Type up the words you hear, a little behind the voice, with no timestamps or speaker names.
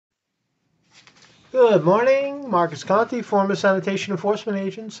Good morning, Marcus Conte, former sanitation enforcement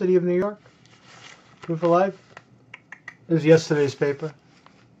agent, City of New York. Proof of life. This is yesterday's paper,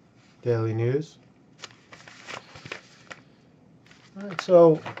 Daily News. All right,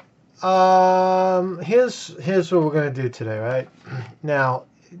 so here's what we're going to do today, right? Now,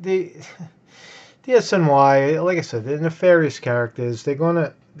 the DSNY, like I said, they're nefarious characters. They're going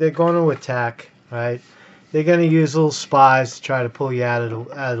to attack, right? They're going to use little spies to try to pull you out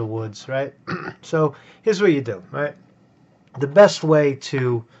of the woods, right? So here's what you do, right? The best way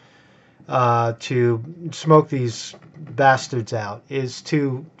to smoke these bastards out is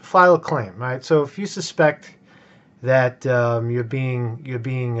to file a claim, right? So if you suspect that you're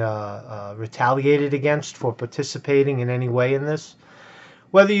being retaliated against for participating in any way in this,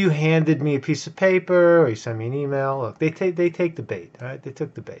 whether you handed me a piece of paper or you sent me an email, look, they take the bait, right? They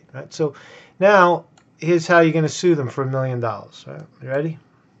took the bait, right? So now here's how you're going to sue them for $1 million. Right? You ready?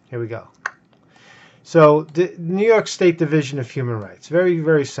 Here we go. So the New York State Division of Human Rights, very,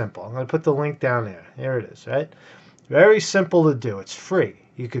 very simple. I'm going to put the link down there. Here it is, right? Very simple to do. It's free.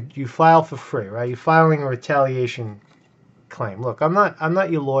 You file for free, right? You're filing a retaliation claim. Look, I'm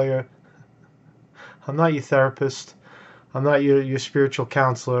not your lawyer. I'm not your therapist. I'm not your spiritual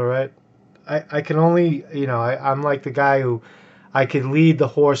counselor, right? I can only, I'm like the guy who I could lead the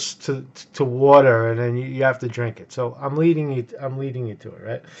horse to water, and then you have to drink it. So I'm leading you to it,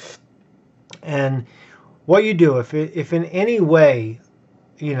 right? And what you do, if in any way,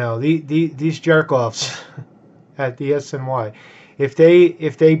 these jerk-offs at the DSNY,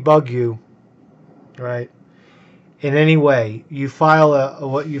 if they bug you, right, in any way, you file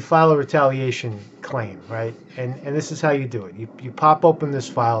a retaliation claim, right? And this is how you do it. You pop open this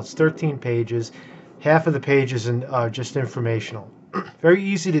file. It's 13 pages. Half of the pages are just informational. Very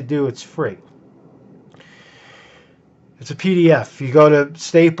easy to do. It's free. It's a PDF. You go to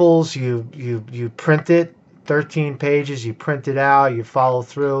Staples, you print it, 13 pages, you print it out, you follow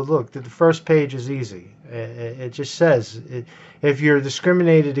through. Look, the first page is easy. It just says, if you're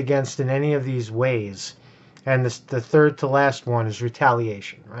discriminated against in any of these ways, and the third to last one is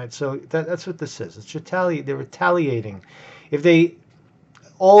retaliation, right? So that's what this is. It's they're retaliating.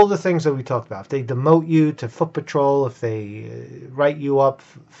 All the things that we talked about, if they demote you to foot patrol, if they write you up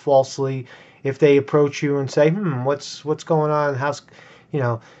falsely, if they approach you and say, what's going on? How's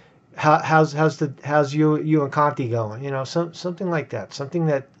you and Conte going? Something like that. Something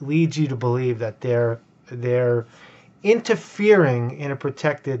that leads you to believe that they're interfering in a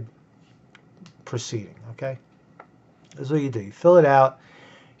protected proceeding. Okay, that's what you do. You fill it out.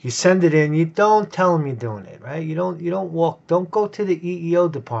 You send it in. You don't tell them you're doing it, right? You don't go to the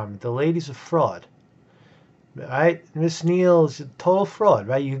EEO department. The lady's a fraud. Right? Miss Neal is a total fraud,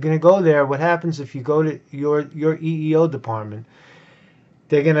 right? You're going to go there. What happens if you go to your EEO department?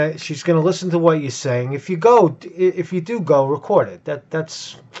 She's going to listen to what you're saying. If you do go, record it.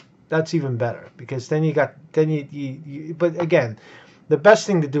 That's even better, because then but again, the best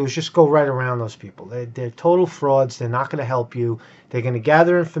thing to do is just go right around those people. They're total frauds. They're not going to help you. They're going to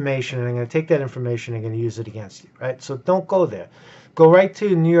gather information, and they're going to take that information and they're going to use it against you, right? So don't go there. Go right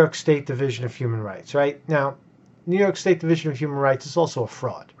to New York State Division of Human Rights, right? Now, New York State Division of Human Rights is also a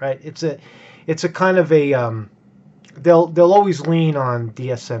fraud, right? It's a kind of a they'll always lean on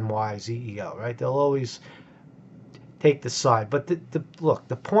DSNY's EEO, right? They'll always take the side. But the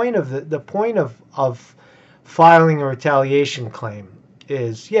point of filing a retaliation claim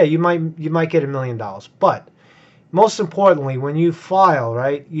is, yeah, you might get $1 million, but most importantly, when you file,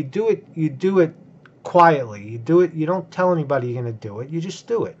 right, you do it quietly. You don't tell anybody you're going to do it. You just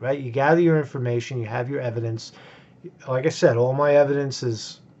do it, right? You gather your information. You have your evidence. Like I said, all my evidence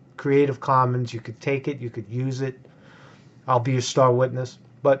is Creative Commons. You could take it. You could use it. I'll be a star witness.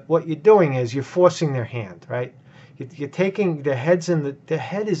 But what you're doing is you're forcing their hand, right? You're taking their head is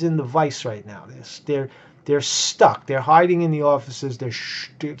in the vice right now. They're stuck. They're hiding in the offices. They're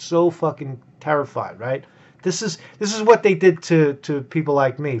so fucking terrified, right? This is what they did to people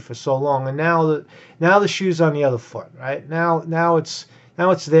like me for so long, and now the shoe's on the other foot, right? Now it's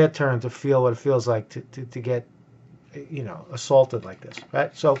their turn to feel what it feels like to get assaulted like this,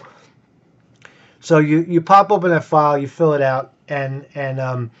 right? So you pop open that file, you fill it out, and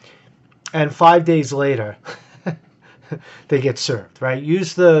 5 days later they get served, right?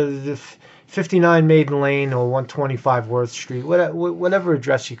 Use the 59 Maiden Lane or 125 Worth Street, whatever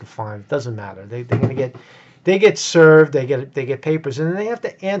address you can find. It doesn't matter. They get served. They get papers, and then they have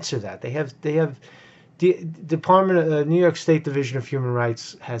to answer that. They have the New York State Division of Human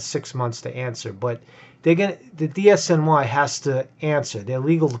Rights has 6 months to answer, but the DSNY has to answer. Their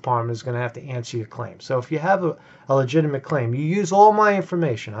legal department is going to have to answer your claim. So if you have a legitimate claim, you use all my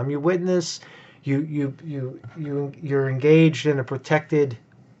information. I'm your witness. you're engaged in a protected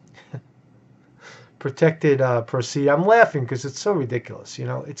proceed. I'm laughing because it's so ridiculous. You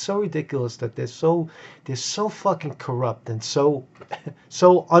know, it's so ridiculous that they're so fucking corrupt and so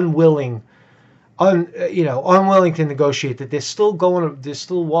so unwilling. Unwilling to negotiate, that they're still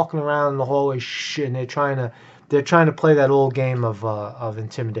walking around in the hallway, and they're trying to play that old game of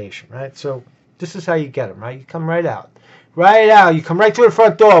intimidation, right? So this is how you get them, right? You come right out. You come right to the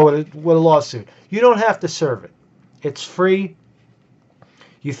front door with a lawsuit. You don't have to serve it. It's free.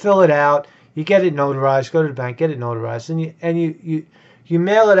 You fill it out. You get it notarized. Go to the bank, get it notarized, and you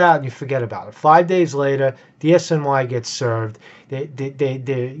mail it out and you forget about it. 5 days later, DSNY gets served.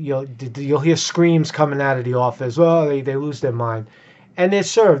 You'll hear screams coming out of the office. Oh, they lose their mind, and they're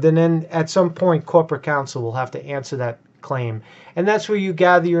served. And then at some point, corporate counsel will have to answer that claim, and that's where you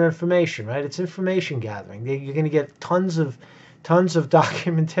gather your information, right? It's information gathering. You're going to get tons of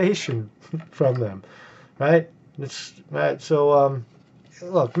documentation from them, right? Right. So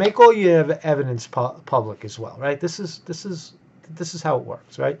look, make all your evidence public as well, right? This is how it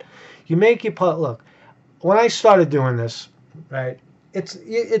works, right? You make your look. When I started doing this, right, it's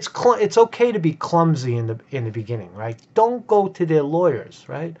okay to be clumsy in the beginning, right? Don't go to their lawyers,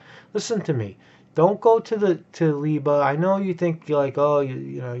 right? Listen to me. Don't go to LIBA. I know you think you're like, oh,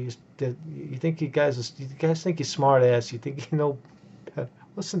 you think you guys think you're smart ass. You think you know.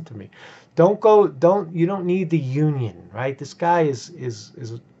 Listen to me. You don't need the union, right? This guy is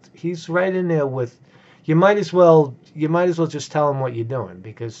he's right in there with. You might as well just tell him what you're doing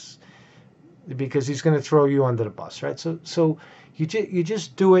because he's going to throw you under the bus, right? So you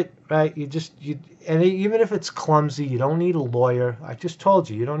just do it, right? And even if it's clumsy, you don't need a lawyer. I just told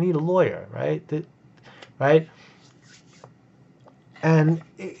you don't need a lawyer, right? Right? And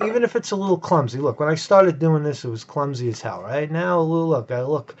even if it's a little clumsy, look, when I started doing this, it was clumsy as hell, right? Now look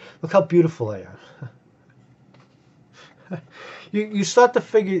how beautiful I am. You start to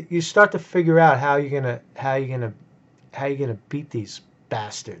figure out how you're gonna beat these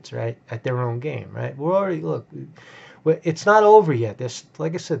bastards, right, at their own game, right? It's not over yet.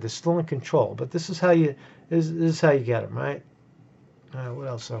 Like I said, they're still in control, but this is how you get them, right? What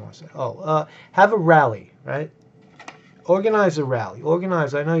else I want to say? Have a rally, right? Organize a rally.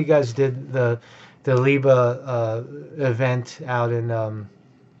 I know you guys did the LIBA event out in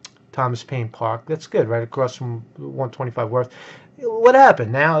Thomas Paine Park. That's good, right across from 125 Worth. What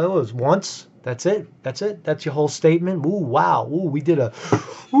happened? Now it was once. That's it. That's your whole statement. Ooh, wow. Ooh, we did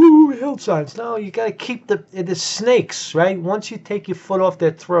we held signs. No, you got to keep the snakes, right? Once you take your foot off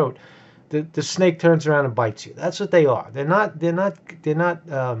their throat, the snake turns around and bites you. That's what they are. They're not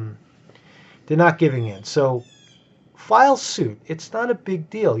giving in. So file suit. It's not a big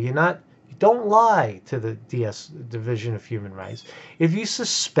deal. You don't lie to the Division of Human Rights. If you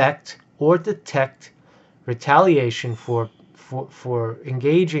suspect or detect retaliation for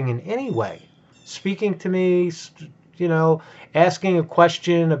engaging in any way, speaking to me, asking a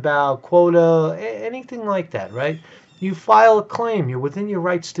question about quota, anything like that, right? You file a claim. You're within your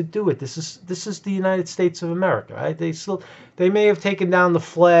rights to do it. This is the United States of America, right? They may have taken down the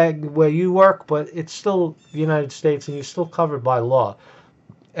flag where you work, but it's still the United States, and you're still covered by law.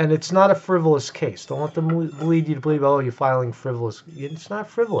 And it's not a frivolous case. Don't let them lead you to believe, oh, you're filing frivolous. It's not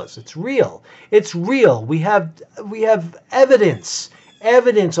frivolous. It's real. It's real. We have evidence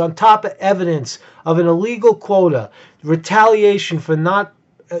on top of evidence of an illegal quota, retaliation for not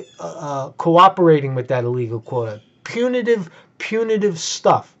cooperating with that illegal quota, punitive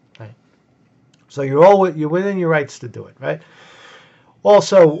stuff. Right? So you're within your rights to do it, right?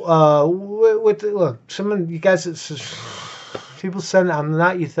 Also, some of you guys. People send. I'm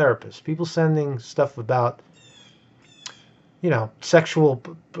not your therapist. People sending stuff about, sexual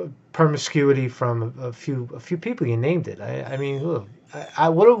promiscuity from a few people. You named it. I mean, look.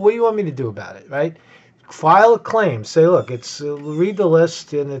 What do you want me to do about it? Right? File a claim. Say, look. It's read the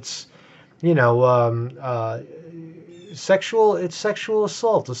list, and it's, sexual. It's sexual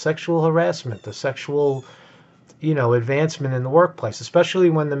assault, or sexual harassment, or sexual, advancement in the workplace,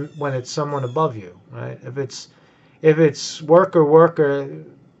 especially when it's someone above you, right? If it's worker,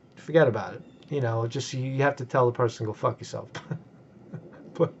 forget about it. Just you have to tell the person, go fuck yourself.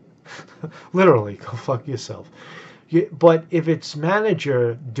 But literally, go fuck yourself. But if it's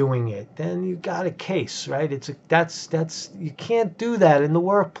manager doing it, then you got a case, right? That's you can't do that in the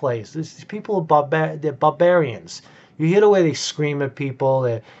workplace. These people are they're barbarians. You hear the way they scream at people.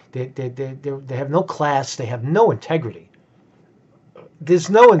 They have no class. They have no integrity.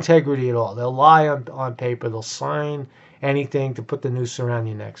 There's no integrity at all. They'll lie on paper. They'll sign anything to put the noose around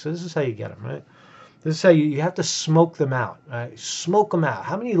your neck. So this is how you get them, right? This is how you have to smoke them out, right? Smoke them out.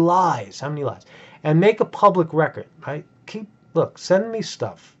 How many lies? How many lies? And make a public record, right? Look, send me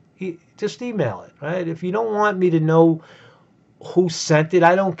stuff. Just email it, right? If you don't want me to know who sent it,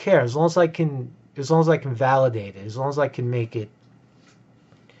 I don't care. As long as I can validate it, as long as I can make it.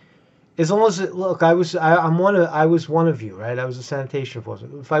 As long as look, I was one of you, right? I was a sanitation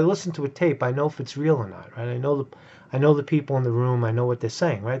enforcement. If I listen to a tape, I know if it's real or not, right? I know the people in the room. I know what they're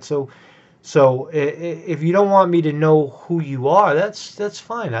saying, right? So if you don't want me to know who you are, that's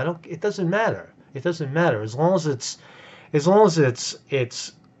fine. It doesn't matter. It doesn't matter as long as it's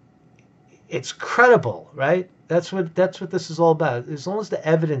credible, right? That's what this is all about. As long as the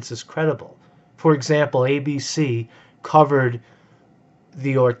evidence is credible. For example, ABC covered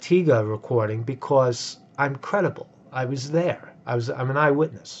the Ortega recording because I'm credible. I was there. I'm an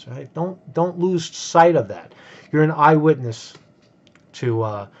eyewitness, right? Don't lose sight of that. You're an eyewitness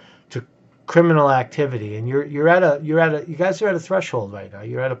to criminal activity, and you guys are at a threshold right now.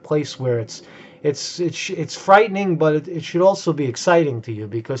 You're at a place where it's frightening, but it should also be exciting to you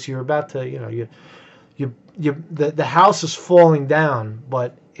because you're about to, the house is falling down,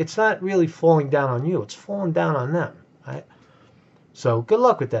 but it's not really falling down on you. It's falling down on them, right? So good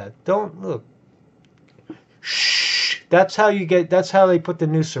luck with that. Don't look. Shh. That's how they put the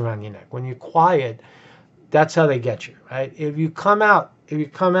noose around your neck. When you're quiet, that's how they get you, right? If you come out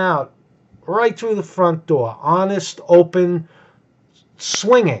right through the front door, honest, open,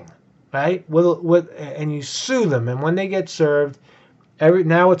 swinging, right? And you sue them, and when they get served,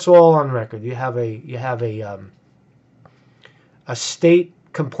 now it's all on record. You have a state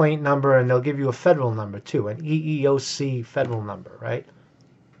complaint number, and they'll give you a federal number too, an EEOC federal number, right?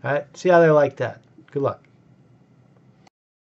 All right? See how they like that. Good luck.